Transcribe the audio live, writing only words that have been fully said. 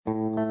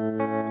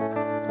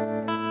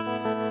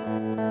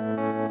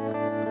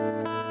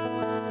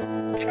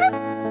Oh,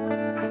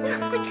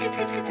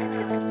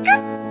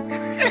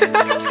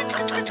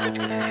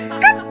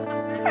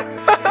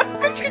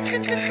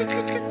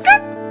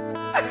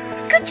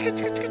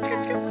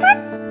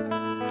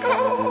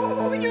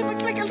 you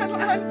look like a little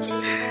monkey.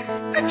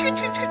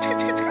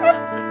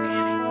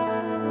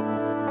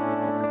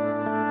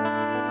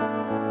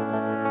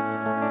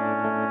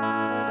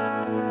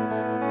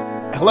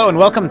 Hello and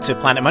welcome to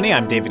Planet Money.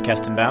 I'm David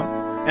Kestenbaum.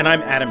 And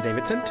I'm Adam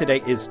Davidson.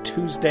 Today is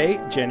Tuesday,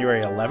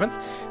 January 11th.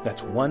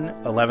 That's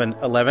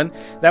 1/11/11.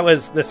 That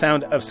was the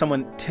sound of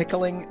someone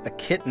tickling a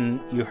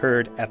kitten you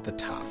heard at the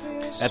top.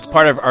 That's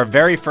part of our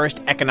very first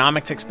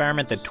economics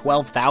experiment that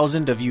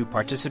 12,000 of you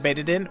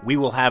participated in. We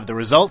will have the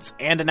results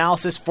and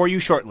analysis for you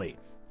shortly.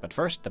 But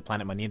first, the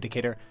Planet Money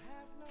Indicator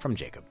from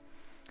Jacob.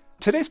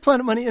 Today's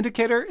Planet Money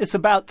Indicator is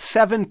about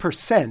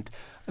 7%.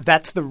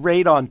 That's the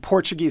rate on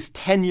Portuguese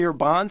 10-year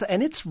bonds,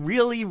 and it's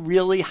really,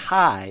 really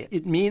high.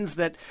 It means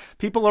that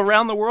people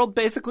around the world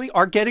basically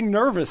are getting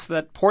nervous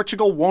that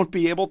Portugal won't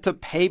be able to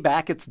pay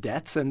back its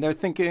debts, and they're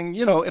thinking,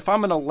 if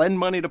I'm going to lend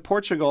money to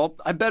Portugal,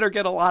 I better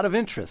get a lot of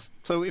interest.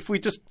 So if we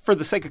just, for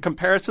the sake of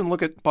comparison,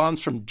 look at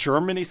bonds from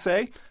Germany,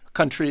 say, a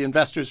country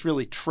investors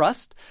really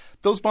trust,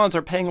 those bonds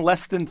are paying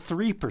less than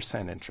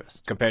 3%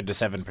 interest. Compared to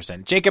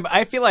 7%. Jacob,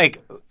 I feel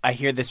like I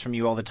hear this from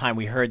you all the time.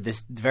 We heard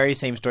this very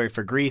same story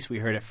for Greece. We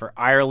heard it for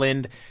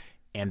Ireland.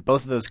 And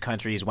both of those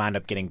countries wound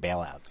up getting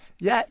bailouts.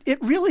 Yeah,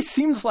 it really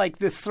seems like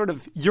this sort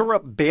of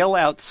Europe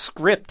bailout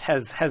script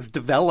has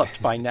developed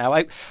by now.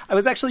 I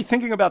was actually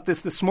thinking about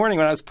this morning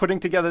when I was putting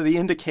together the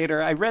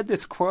indicator. I read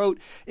this quote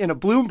in a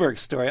Bloomberg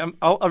story.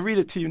 I'll read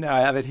it to you now. I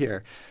have it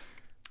here.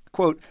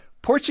 Quote,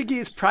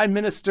 Portuguese Prime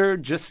Minister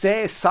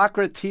José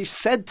Sócrates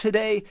said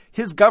today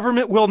his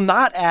government will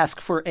not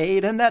ask for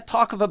aid and that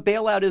talk of a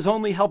bailout is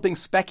only helping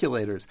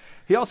speculators.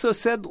 He also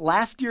said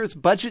last year's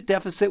budget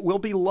deficit will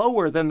be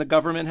lower than the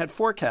government had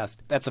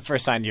forecast. That's the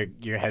first sign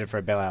you're headed for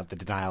a bailout, the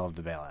denial of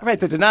the bailout. Right,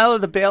 the denial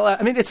of the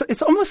bailout. I mean,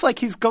 it's almost like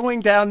he's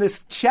going down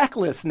this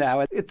checklist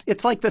now.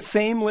 It's like the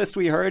same list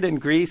we heard in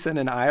Greece and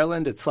in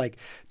Ireland. It's like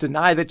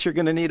deny that you're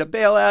going to need a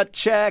bailout,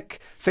 check.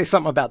 Say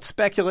something about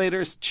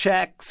speculators,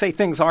 check. Say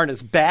things aren't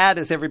as bad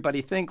as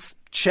everybody thinks,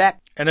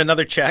 check. And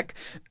another check.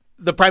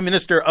 The prime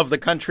minister of the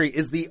country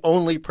is the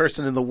only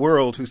person in the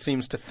world who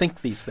seems to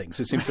think these things,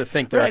 who seems to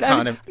think their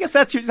economy. I guess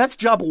that's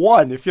job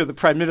one if you're the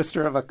prime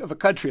minister of a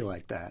country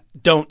like that.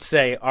 Don't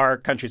say our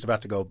country's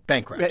about to go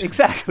bankrupt.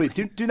 Exactly.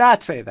 Do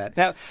not say that.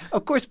 Now,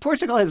 of course,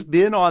 Portugal has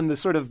been on the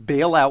sort of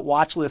bailout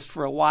watch list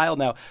for a while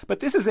now,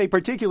 but this is a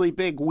particularly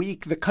big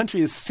week. The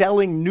country is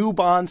selling new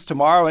bonds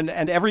tomorrow, and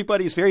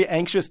everybody's very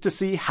anxious to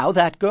see how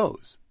that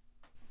goes.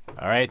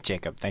 All right,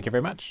 Jacob. Thank you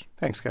very much.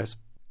 Thanks, guys.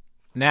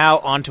 Now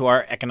on to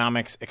our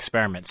economics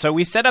experiment. So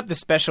we set up this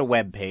special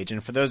web page,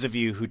 and for those of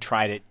you who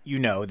tried it, you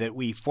know that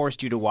we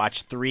forced you to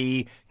watch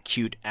 3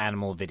 cute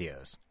animal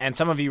videos. And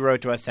some of you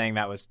wrote to us saying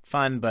that was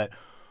fun, but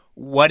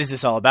what is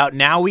this all about?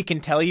 Now we can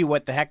tell you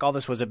what the heck all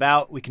this was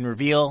about. We can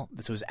reveal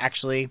this was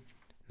actually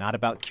not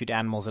about cute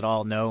animals at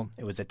all. No,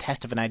 it was a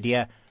test of an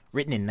idea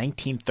written in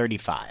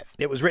 1935.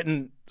 It was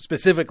written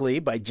specifically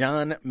by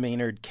John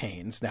Maynard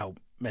Keynes. Now,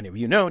 many of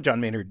you know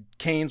John Maynard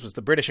Keynes was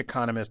the British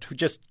economist who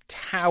just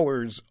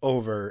towers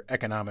over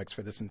economics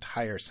for this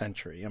entire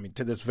century. I mean,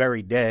 to this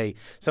very day,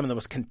 some of the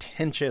most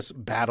contentious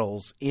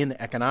battles in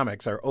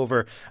economics are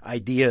over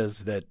ideas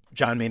that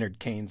John Maynard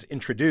Keynes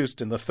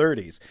introduced in the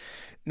 30s.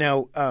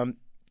 Now,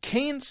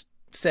 Keynes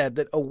said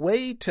that a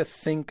way to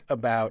think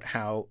about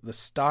how the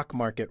stock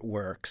market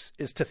works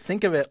is to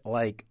think of it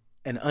like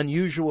an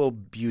unusual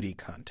beauty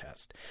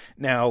contest.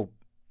 Now,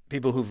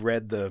 people who've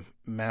read the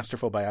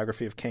masterful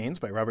biography of Keynes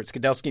by Robert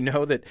Skidelsky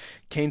know that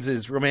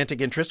Keynes's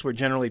romantic interests were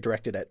generally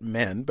directed at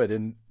men, but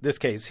in this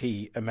case,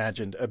 he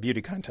imagined a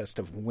beauty contest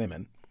of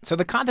women. So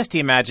the contest he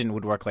imagined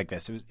would work like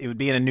this. It would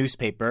be in a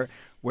newspaper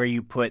where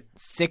you put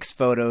 6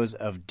 photos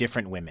of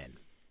different women,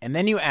 and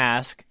then you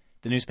ask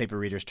the newspaper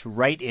readers to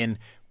write in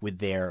with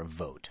their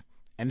vote.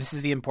 And this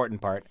is the important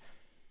part.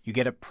 You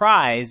get a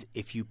prize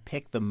if you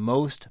pick the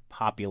most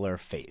popular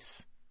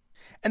face.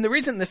 And the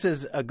reason this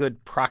is a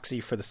good proxy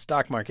for the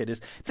stock market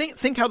is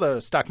think how the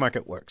stock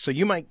market works. So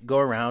you might go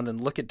around and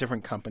look at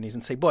different companies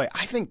and say, boy,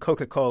 I think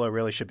Coca-Cola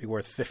really should be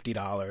worth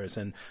 $50.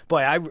 And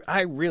boy,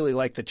 I really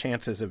like the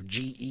chances of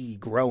GE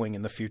growing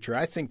in the future.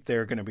 I think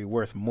they're going to be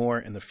worth more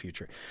in the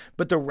future.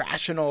 But the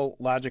rational,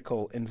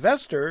 logical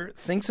investor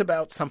thinks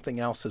about something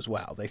else as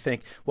well. They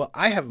think, well,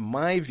 I have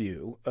my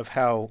view of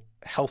how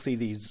healthy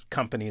these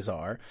companies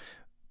are.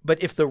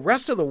 But if the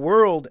rest of the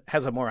world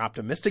has a more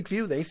optimistic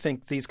view, they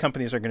think these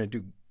companies are going to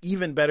do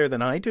even better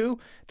than I do,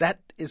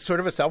 that is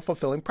sort of a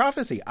self-fulfilling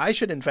prophecy. I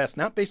should invest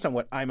not based on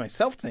what I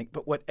myself think,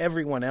 but what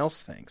everyone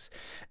else thinks.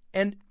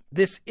 And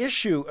this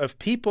issue of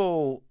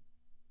people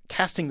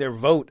casting their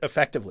vote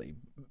effectively,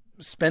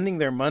 spending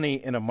their money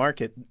in a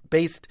market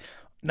based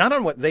not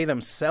on what they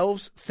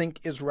themselves think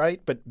is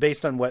right, but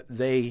based on what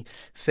they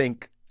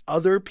think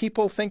other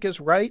people think is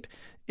right,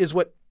 is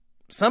what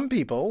some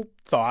people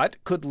thought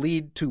could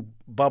lead to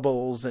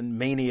bubbles and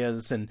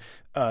manias and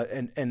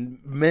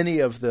many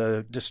of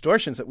the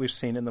distortions that we've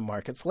seen in the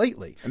markets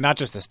lately. And not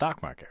just the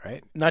stock market,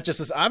 right? Not just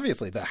this,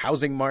 obviously, the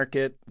housing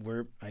market,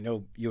 where I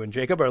know you and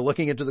Jacob are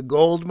looking into the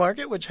gold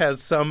market, which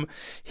has some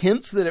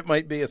hints that it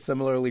might be a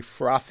similarly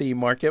frothy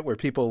market where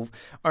people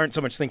aren't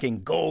so much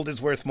thinking gold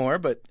is worth more,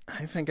 but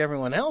I think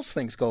everyone else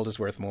thinks gold is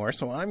worth more,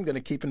 so I'm going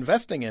to keep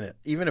investing in it,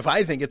 even if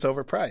I think it's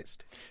overpriced.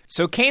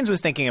 So Keynes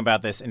was thinking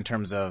about this in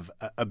terms of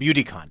a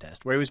beauty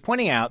contest, where he was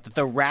pointing out that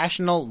the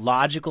rational,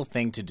 logical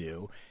thing to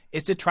do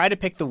is to try to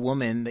pick the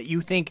woman that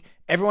you think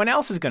everyone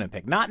else is going to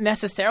pick, not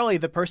necessarily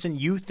the person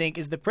you think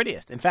is the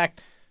prettiest. In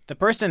fact, the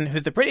person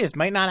who's the prettiest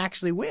might not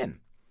actually win.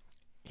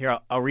 Here,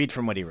 I'll read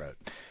from what he wrote.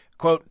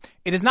 Quote,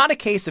 "It is not a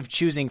case of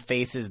choosing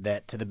faces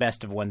that, to the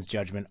best of one's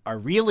judgment, are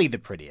really the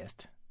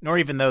prettiest, nor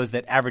even those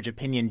that average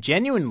opinion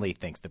genuinely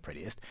thinks the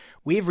prettiest.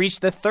 We have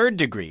reached the third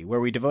degree,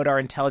 where we devote our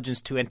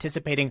intelligence to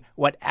anticipating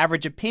what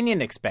average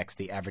opinion expects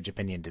the average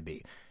opinion to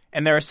be.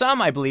 And there are some,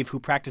 I believe, who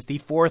practice the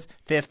fourth,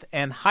 fifth,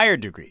 and higher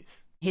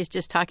degrees." He's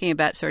just talking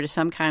about sort of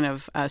some kind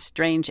of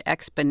strange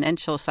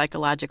exponential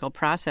psychological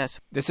process.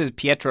 This is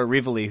Pietra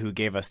Rivoli who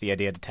gave us the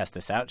idea to test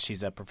this out.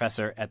 She's a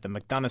professor at the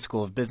McDonough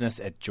School of Business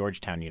at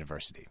Georgetown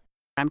University.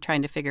 I'm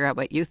trying to figure out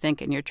what you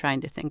think, and you're trying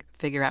to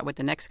figure out what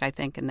the next guy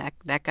thinks, and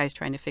that guy's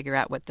trying to figure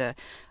out what the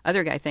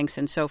other guy thinks,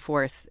 and so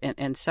forth,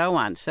 and so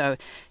on. So,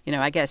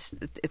 I guess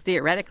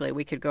theoretically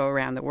we could go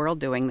around the world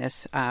doing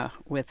this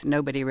with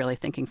nobody really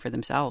thinking for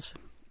themselves.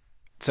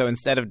 So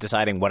instead of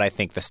deciding what I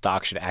think the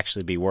stock should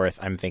actually be worth,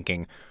 I'm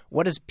thinking,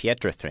 what does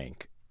Pietra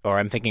think? Or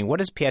I'm thinking, what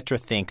does Pietra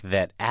think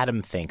that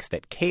Adam thinks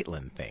that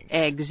Caitlin thinks?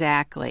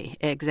 Exactly.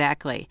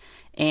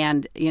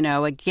 And,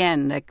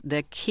 again,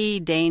 the key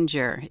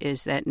danger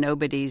is that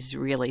nobody's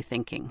really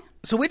thinking.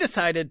 So we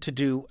decided to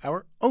do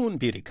our own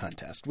beauty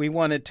contest. We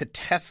wanted to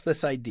test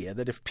this idea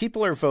that if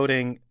people are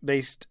voting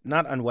based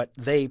not on what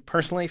they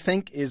personally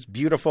think is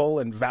beautiful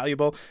and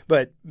valuable,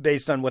 but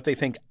based on what they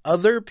think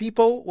other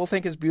people will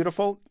think is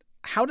beautiful,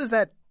 how does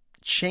that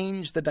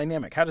change the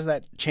dynamic? How does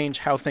that change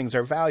how things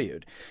are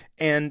valued?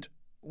 And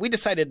we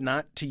decided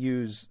not to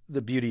use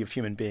the beauty of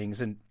human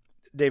beings. And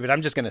David,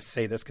 I'm just going to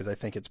say this because I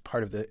think it's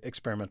part of the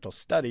experimental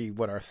study,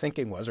 what our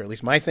thinking was, or at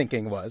least my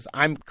thinking was.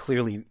 I'm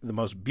clearly the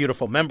most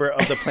beautiful member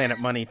of the Planet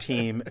Money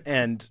team,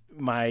 and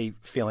my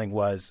feeling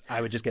was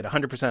I would just get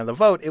 100% of the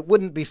vote. It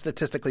wouldn't be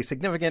statistically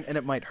significant, and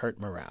it might hurt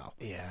morale.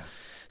 Yeah.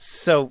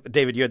 So,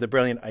 David, you had the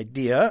brilliant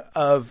idea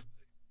of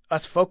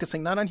us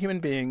focusing not on human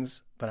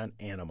beings, but on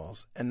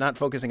animals, and not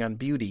focusing on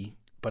beauty,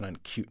 but on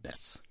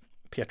cuteness.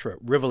 Pietra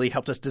Rivoli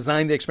helped us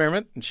design the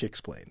experiment, and she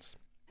explains.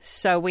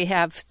 So we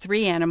have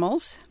 3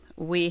 animals.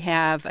 We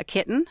have a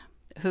kitten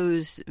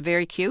who's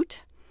very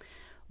cute.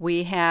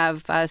 We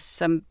have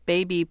some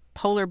baby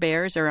polar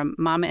bears, or a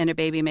mama and a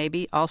baby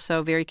maybe,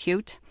 also very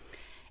cute.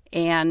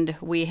 And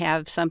we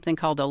have something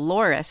called a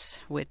loris,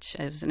 which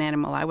is an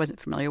animal I wasn't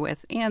familiar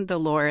with. And the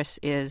loris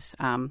is,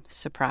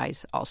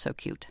 surprise, also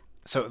cute.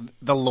 So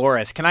the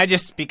loris, can I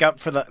just speak up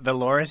for the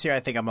loris here? I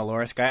think I'm a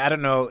loris guy. I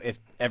don't know if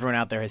everyone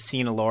out there has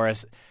seen a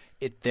loris.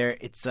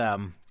 It's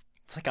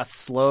like a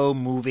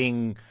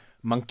slow-moving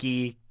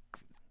monkey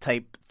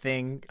type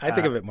thing. I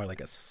think of it more like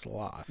a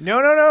sloth.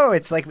 No.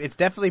 It's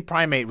definitely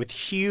primate with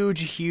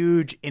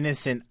huge,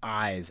 innocent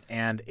eyes.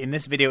 And in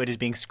this video, it is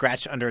being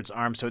scratched under its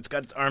arm. So it's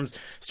got its arms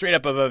straight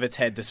up above its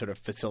head to sort of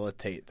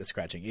facilitate the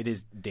scratching. It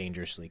is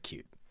dangerously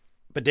cute.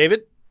 But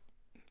David,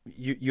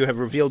 you have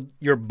revealed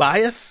your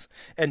bias,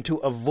 and to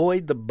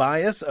avoid the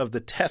bias of the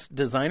test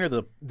designer,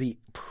 the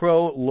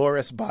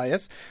pro-loris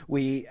bias,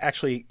 we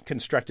actually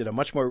constructed a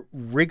much more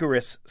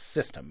rigorous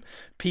system.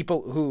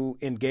 People who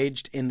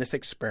engaged in this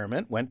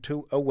experiment went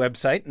to a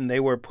website, and they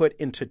were put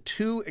into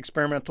 2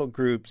 experimental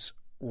groups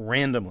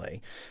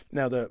randomly.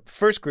 Now, the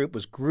first group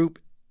was Group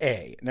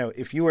A. Now,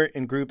 if you were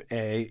in Group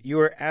A, you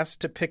were asked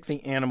to pick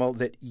the animal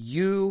that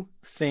you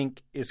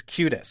think is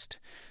cutest,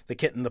 the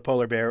kitten, the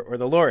polar bear, or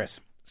the loris.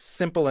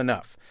 Simple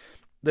enough.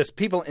 There's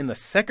people in the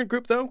second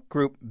group, though,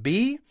 Group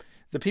B.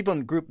 The people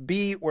in Group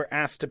B were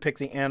asked to pick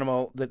the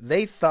animal that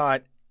they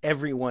thought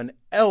everyone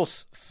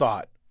else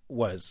thought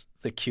was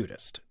the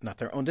cutest. Not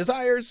their own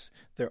desires,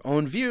 their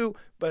own view,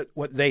 but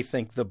what they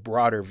think the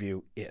broader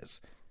view is.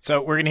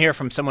 So we're going to hear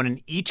from someone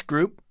in each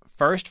group.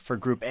 First, for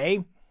Group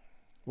A,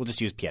 we'll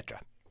just use Pietra.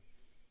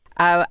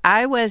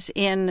 I was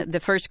in the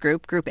first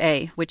group, Group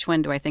A. Which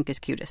one do I think is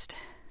cutest?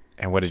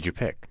 And what did you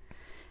pick?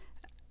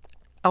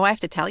 Oh, I have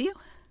to tell you?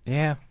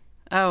 Yeah.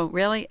 Oh,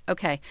 really?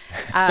 Okay.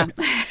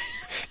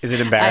 Is it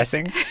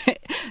embarrassing?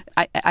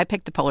 I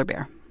picked the polar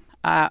bear.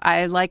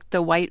 I liked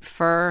the white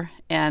fur,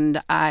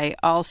 and I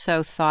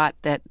also thought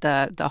that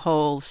the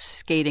whole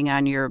skating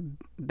on your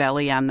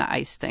belly on the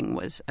ice thing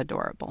was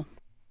adorable.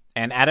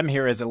 And Adam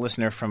here is a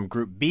listener from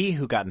Group B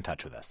who got in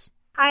touch with us.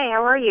 Hi,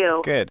 how are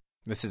you? Good.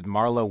 This is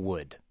Marla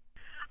Wood.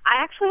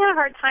 I actually had a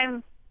hard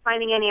time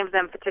finding any of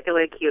them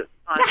particularly cute,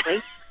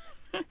 honestly.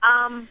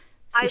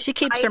 So she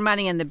keeps her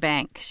money in the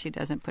bank. She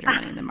doesn't put her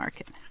money in the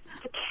market.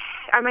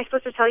 Am I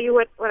supposed to tell you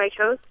what I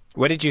chose?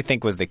 What did you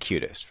think was the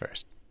cutest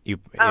first?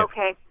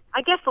 Okay.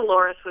 I guess the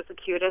loris was the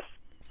cutest.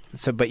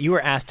 So, but you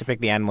were asked to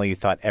pick the animal you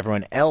thought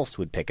everyone else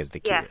would pick as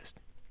the Yes. cutest.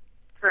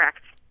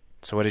 Correct.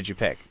 So what did you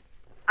pick?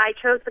 I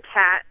chose the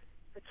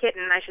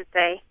kitten, I should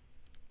say,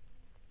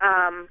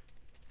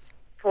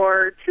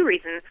 for two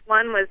reasons.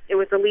 One was it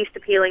was the least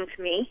appealing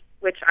to me,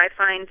 which I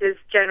find is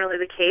generally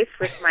the case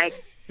with my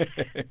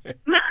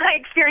my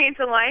experience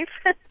in life.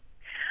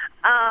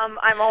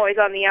 I'm always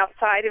on the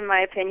outside, in my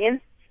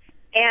opinion,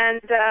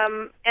 and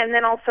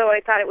then also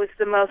I thought it was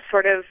the most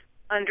sort of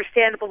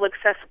understandable,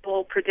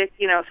 accessible,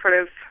 sort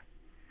of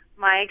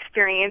my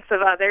experience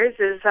of others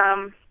is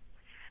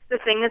the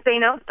thing that they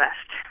know best.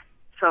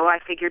 So I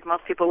figured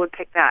most people would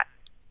pick that.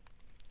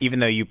 Even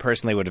though you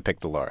personally would have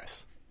picked the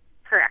loris.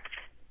 Correct.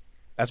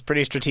 That's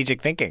pretty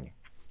strategic thinking.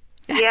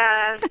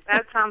 Yeah,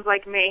 that sounds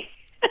like me.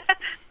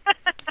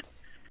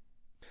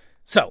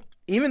 So,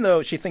 even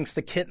though she thinks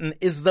the kitten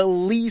is the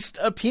least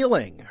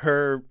appealing,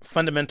 her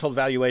fundamental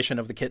valuation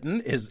of the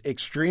kitten is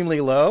extremely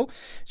low.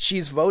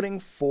 She's voting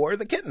for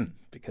the kitten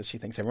because she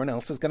thinks everyone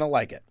else is going to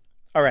like it.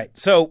 All right.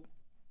 So,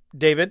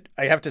 David,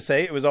 I have to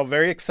say it was all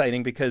very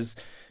exciting because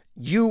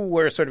you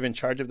were sort of in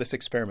charge of this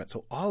experiment.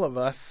 So all of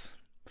us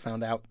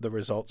found out the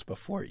results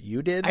before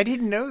you did. I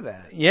didn't know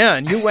that. Yeah,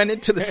 and you went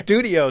into the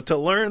studio to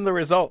learn the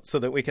results so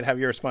that we could have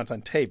your response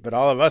on tape. But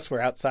all of us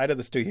were outside of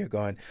the studio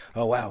going,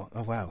 oh,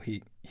 wow,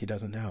 he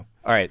doesn't know.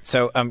 All right,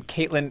 so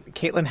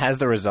Caitlin has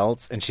the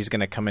results, and she's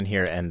going to come in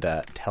here and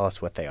tell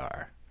us what they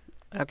are.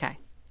 Okay.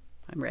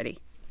 I'm ready.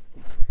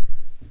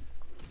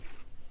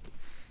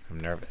 I'm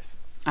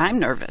nervous. I'm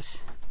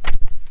nervous.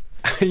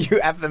 You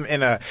have them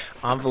in a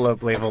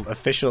envelope labeled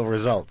official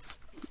results.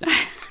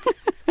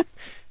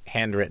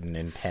 Handwritten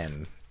in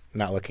pen.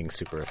 Not looking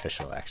super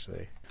official,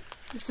 actually.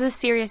 This is a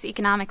serious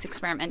economics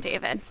experiment,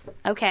 David.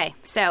 Okay,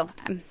 so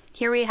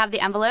here we have the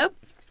envelope.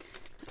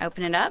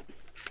 Open it up.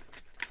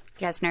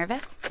 You guys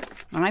nervous?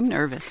 I'm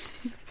nervous.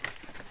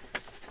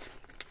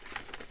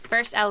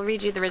 First, I'll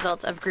read you the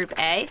results of Group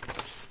A.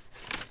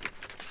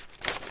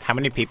 How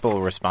many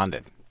people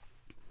responded?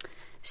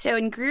 So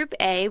in Group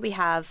A, we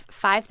have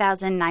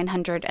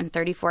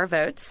 5,934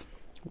 votes.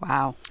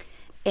 Wow.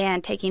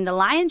 And taking the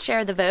lion's share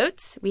of the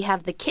votes, we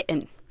have the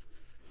kitten.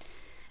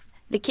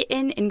 The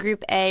kitten in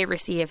Group A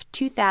received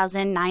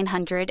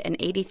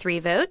 2,983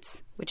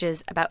 votes, which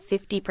is about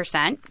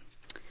 50%.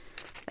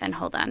 Then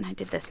hold on, I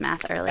did this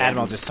math earlier. Adam,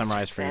 I'll just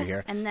summarize for you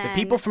here. And then, the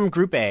people from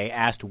Group A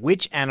asked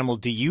which animal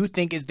do you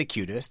think is the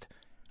cutest.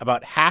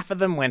 About half of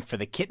them went for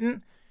the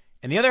kitten,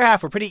 and the other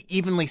half were pretty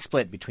evenly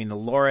split between the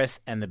loris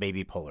and the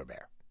baby polar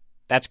bear.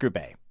 That's Group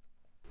A.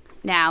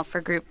 Now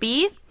for Group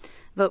B,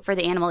 vote for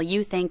the animal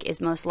you think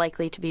is most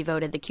likely to be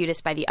voted the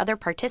cutest by the other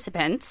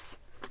participants.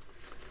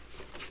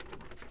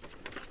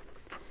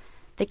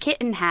 The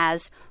kitten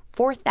has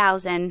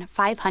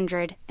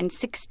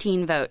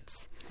 4,516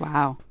 votes.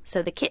 Wow.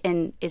 So the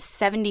kitten is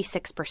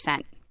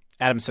 76%.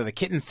 Adam, so the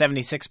kitten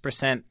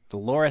 76%, the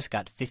loris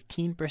got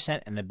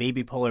 15%, and the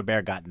baby polar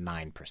bear got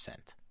 9%.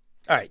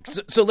 All right,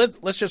 so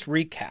let's just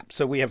recap.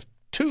 So we have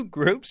two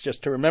groups,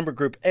 just to remember.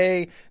 Group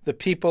A, the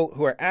people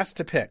who are asked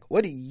to pick.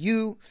 What do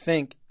you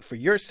think for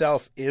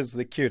yourself is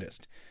the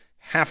cutest?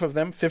 Half of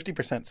them,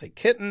 50%, say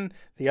kitten.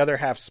 The other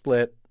half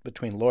split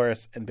between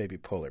loris and baby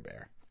polar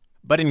bear.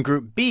 But in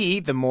Group B,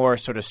 the more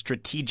sort of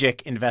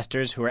strategic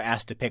investors who are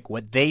asked to pick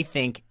what they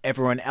think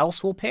everyone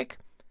else will pick,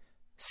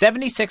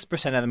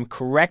 76% of them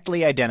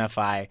correctly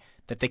identify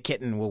that the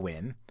kitten will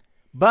win.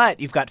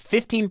 But you've got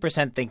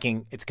 15%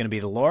 thinking it's going to be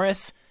the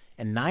loris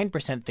and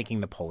 9%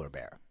 thinking the polar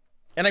bear.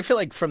 And I feel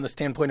like from the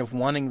standpoint of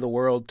wanting the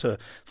world to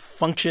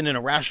function in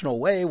a rational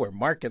way where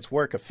markets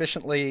work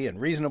efficiently and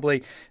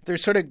reasonably,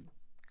 there's sort of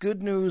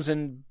good news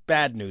and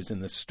bad news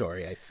in this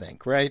story, I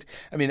think, right?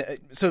 I mean,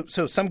 so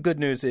some good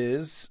news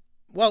is,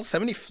 well,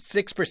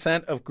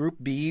 76% of Group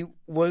B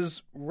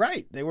was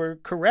right. They were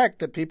correct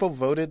that people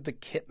voted the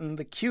kitten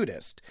the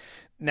cutest.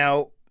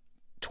 Now,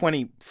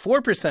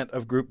 24%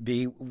 of Group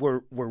B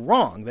were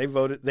wrong.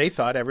 They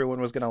thought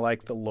everyone was going to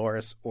like the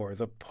loris or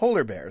the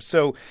polar bear.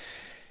 So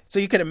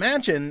you can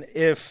imagine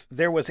if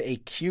there was a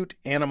cute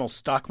animal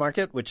stock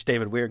market, which,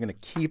 David, we're going to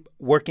keep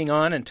working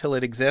on until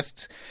it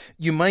exists,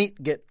 you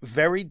might get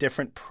very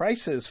different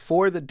prices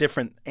for the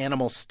different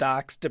animal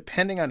stocks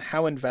depending on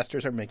how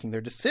investors are making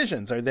their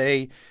decisions. Are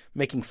they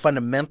making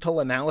fundamental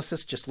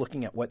analysis, just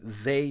looking at what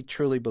they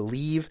truly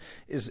believe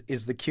is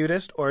the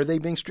cutest, or are they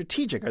being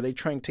strategic? Are they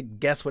trying to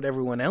guess what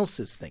everyone else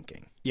is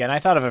thinking? Yeah, and I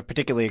thought of a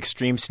particularly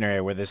extreme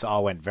scenario where this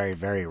all went very,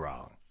 very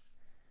wrong.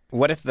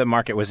 What if the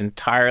market was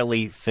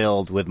entirely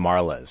filled with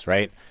marlas,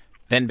 right?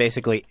 Then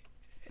basically,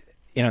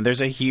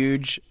 there's a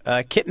huge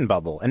kitten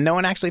bubble, and no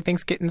one actually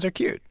thinks kittens are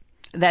cute.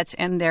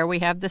 And there we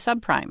have the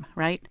subprime,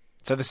 right?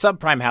 So the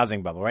subprime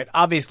housing bubble, right?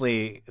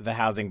 Obviously, the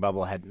housing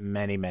bubble had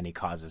many, many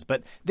causes,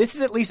 but this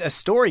is at least a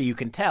story you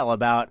can tell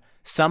about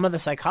some of the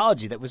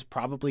psychology that was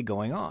probably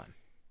going on.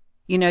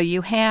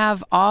 You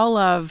have all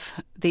of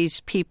these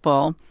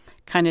people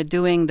kind of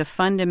doing the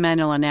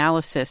fundamental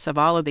analysis of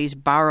all of these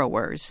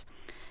borrowers.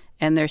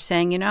 And they're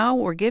saying,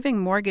 we're giving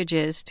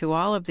mortgages to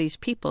all of these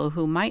people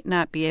who might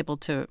not be able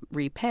to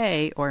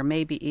repay or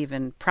maybe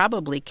even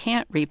probably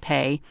can't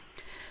repay,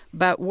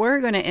 but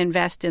we're going to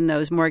invest in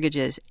those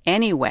mortgages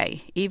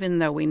anyway, even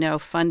though we know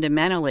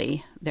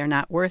fundamentally they're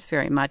not worth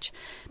very much,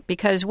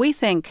 because we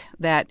think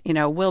that,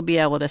 we'll be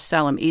able to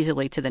sell them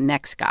easily to the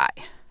next guy,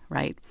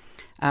 right?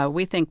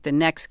 We think the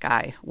next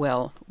guy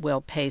will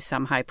pay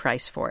some high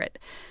price for it.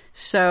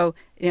 So,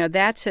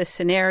 that's a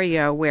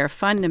scenario where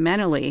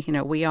fundamentally,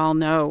 we all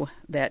know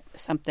that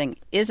something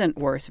isn't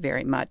worth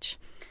very much.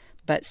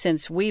 But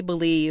since we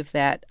believe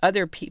that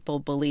other people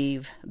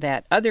believe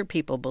that other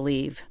people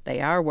believe they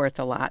are worth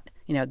a lot,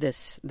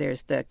 there's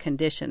the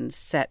conditions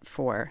set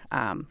for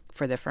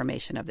the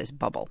formation of this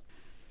bubble.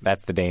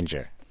 That's the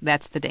danger.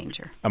 That's the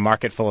danger. A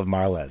market full of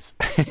Marlas.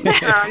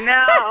 Oh,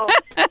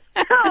 no.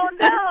 Oh,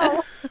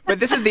 no. But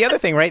this is the other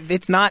thing, right?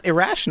 It's not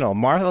irrational.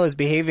 Marla is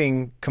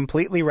behaving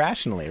completely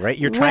rationally, right?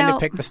 You're trying to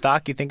pick the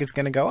stock you think is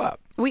going to go up.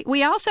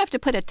 We also have to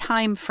put a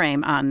time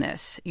frame on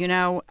this,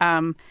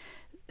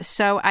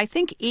 So I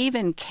think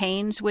even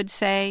Keynes would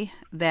say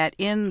that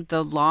in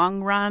the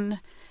long run,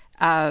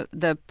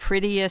 the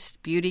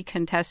prettiest beauty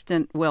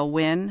contestant will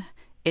win.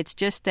 It's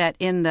just that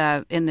in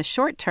the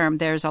short term,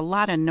 there's a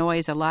lot of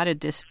noise, a lot of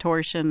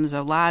distortions,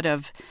 a lot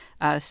of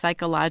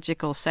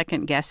psychological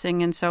second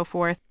guessing and so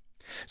forth.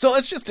 So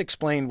let's just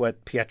explain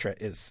what Pietra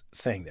is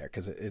saying there,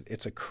 because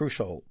it's a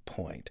crucial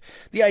point.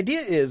 The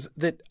idea is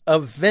that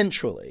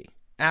eventually,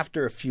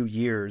 after a few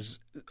years,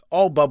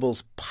 all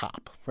bubbles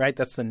pop, right?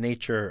 That's the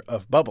nature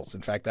of bubbles.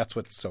 In fact, that's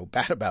what's so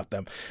bad about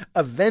them.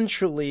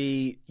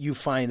 Eventually, you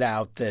find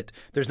out that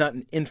there's not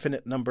an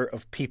infinite number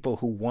of people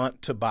who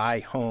want to buy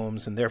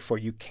homes, and therefore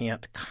you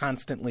can't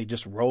constantly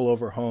just roll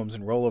over homes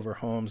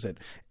at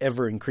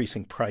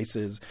ever-increasing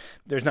prices.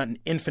 There's not an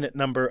infinite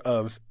number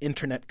of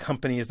internet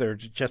companies that are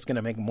just going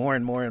to make more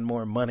and more and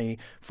more money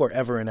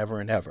forever and ever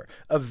and ever.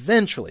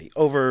 Eventually,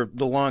 over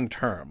the long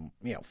term,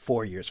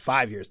 4 years,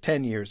 5 years,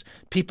 10 years,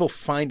 people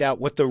find out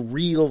what the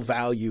real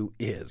value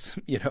is,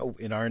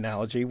 in our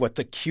analogy, what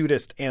the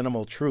cutest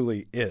animal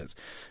truly is.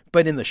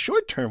 But in the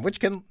short term, which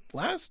can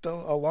last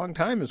a long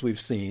time, as we've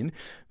seen,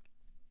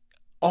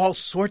 all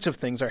sorts of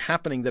things are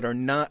happening that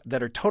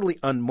are totally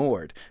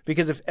unmoored.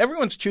 Because if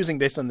everyone's choosing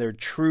based on their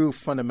true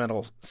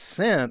fundamental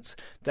sense,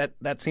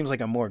 that seems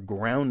like a more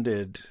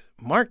grounded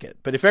market.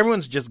 But if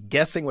everyone's just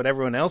guessing what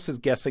everyone else is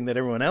guessing that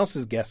everyone else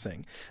is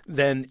guessing,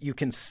 then you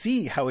can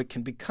see how it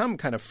can become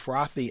kind of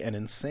frothy and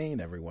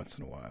insane every once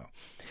in a while.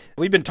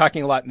 We've been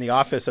talking a lot in the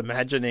office,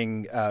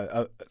 imagining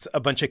a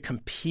bunch of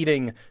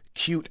competing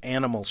cute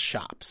animal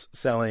shops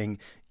selling,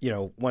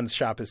 one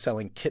shop is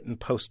selling kitten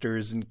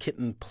posters and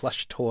kitten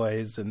plush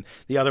toys, and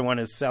the other one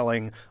is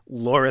selling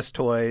Loris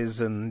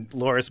toys and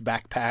Loris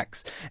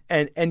backpacks.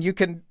 And you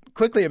can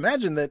quickly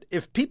imagine that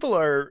if people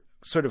are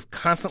sort of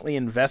constantly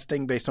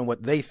investing based on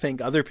what they think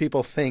other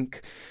people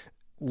think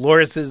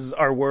Lorises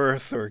are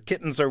worth or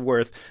kittens are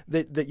worth,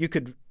 that you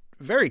could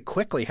very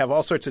quickly have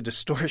all sorts of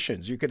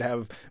distortions. You could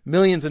have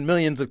millions and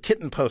millions of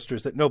kitten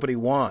posters that nobody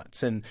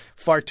wants and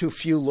far too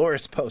few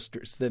Loris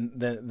posters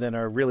than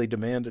are really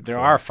demanded. There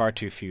are far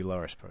too few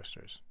Loris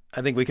posters.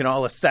 I think we can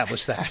all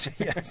establish that,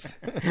 yes.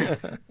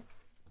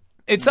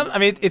 It's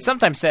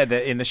sometimes said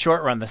that in the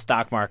short run, the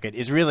stock market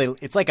is really,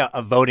 it's like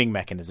a voting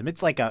mechanism.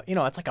 It's like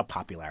it's like a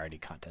popularity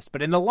contest.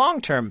 But in the long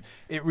term,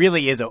 it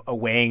really is a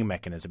weighing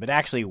mechanism. It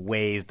actually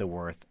weighs the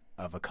worth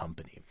of a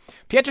company.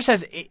 Pietra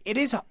says it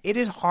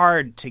is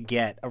hard to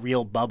get a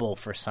real bubble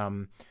for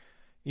some,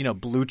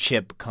 blue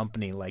chip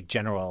company like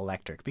General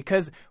Electric,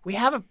 because we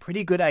have a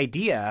pretty good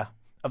idea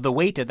of the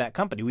weight of that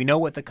company. We know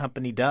what the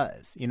company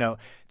does.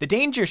 The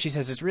danger, she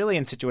says, is really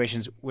in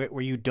situations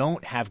where you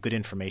don't have good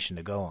information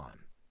to go on.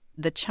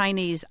 The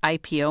Chinese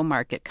IPO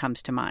market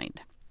comes to mind.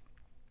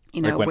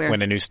 Like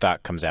when a new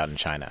stock comes out in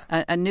China.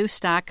 A new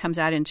stock comes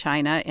out in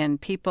China,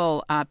 and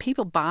people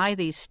buy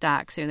these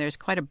stocks. And there's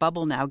quite a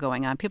bubble now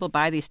going on. People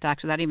buy these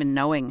stocks without even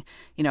knowing,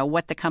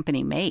 what the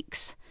company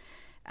makes,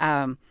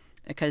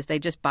 because they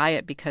just buy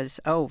it because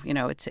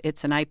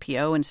it's an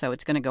IPO, and so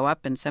it's going to go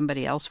up, and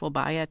somebody else will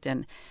buy it,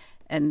 and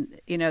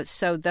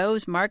so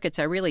those markets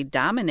are really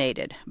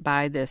dominated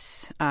by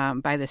this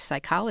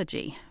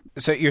psychology.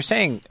 So you're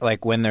saying,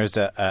 like, when there's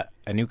a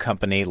new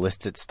company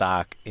lists its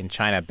stock in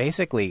China,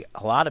 basically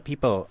a lot of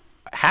people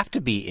have to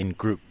be in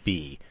Group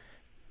B.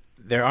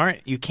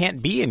 You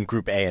can't be in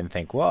Group A and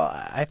think, well,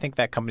 I think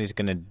that company's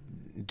going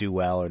to do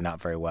well or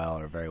not very well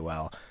or very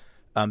well,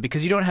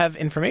 because you don't have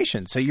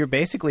information. So you're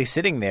basically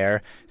sitting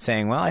there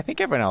saying, well, I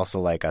think everyone else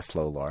will like a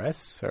slow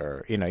Loris,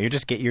 or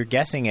you're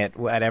guessing at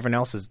what everyone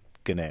else is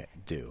going to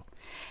do.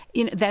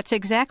 That's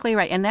exactly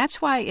right. And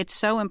that's why it's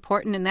so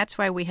important, and that's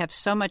why we have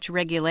so much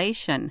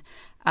regulation,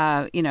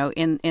 in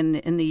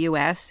the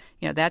U.S.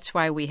 That's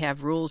why we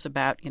have rules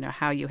about,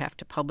 how you have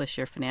to publish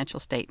your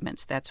financial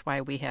statements. That's why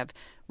we have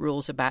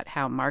rules about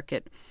how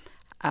market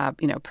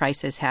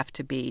prices have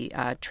to be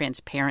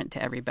transparent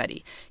to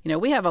everybody.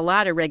 We have a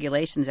lot of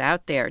regulations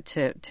out there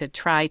to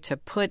try to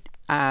put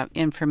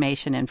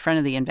information in front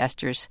of the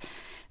investors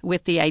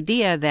with the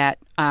idea that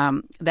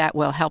that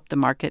will help the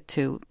market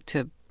to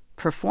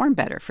perform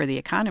better for the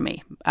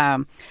economy.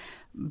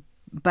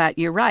 But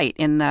you're right.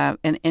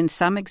 In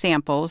some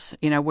examples,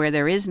 where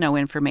there is no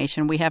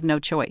information, we have no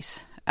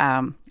choice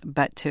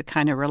but to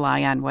kind of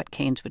rely on what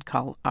Keynes would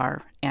call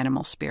our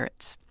animal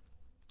spirits.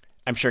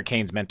 I'm sure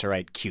Keynes meant to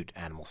write cute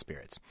animal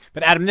spirits.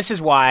 But Adam, this is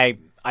why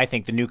I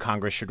think the new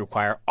Congress should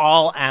require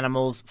all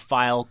animals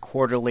file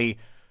quarterly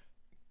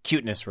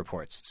cuteness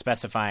reports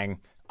specifying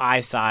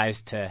eye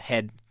size to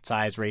head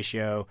size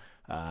ratio,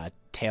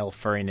 tail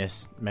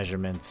furriness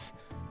measurements.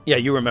 Yeah,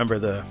 you remember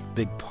the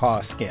big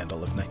paw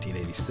scandal of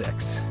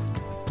 1986.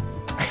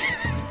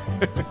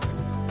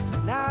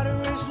 Now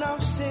there is no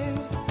sin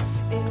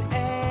in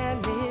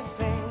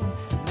anything.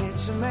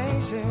 It's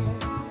amazing.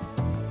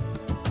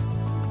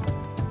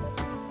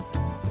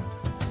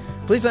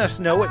 Please let us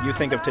know what you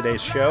think of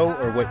today's show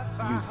or what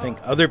you think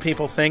other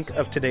people think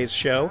of today's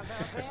show.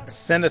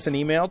 Send us an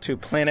email to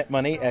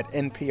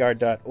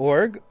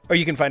planetmoney@npr.org, or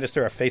you can find us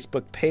through our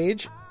Facebook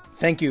page.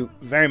 Thank you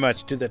very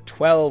much to the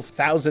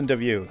 12,000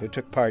 of you who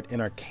took part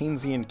in our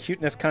Keynesian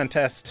Cuteness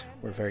Contest.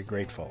 We're very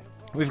grateful.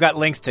 We've got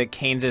links to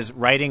Keynes's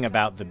writing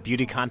about the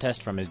beauty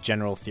contest from his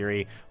general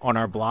theory on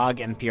our blog,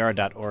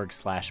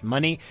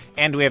 npr.org/money,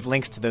 and we have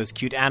links to those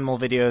cute animal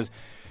videos.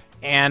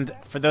 And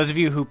for those of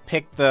you who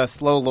picked the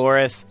slow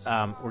loris,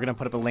 we're going to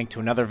put up a link to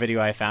another video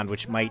I found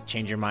which might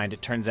change your mind.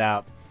 It turns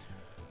out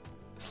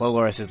slow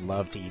lorises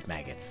love to eat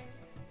maggots.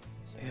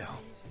 Ew.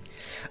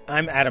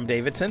 I'm Adam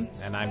Davidson.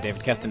 And I'm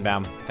David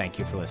Kestenbaum. Thank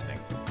you for listening.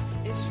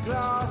 It's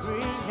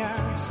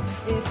glorious.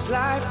 It's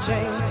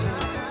life-changing.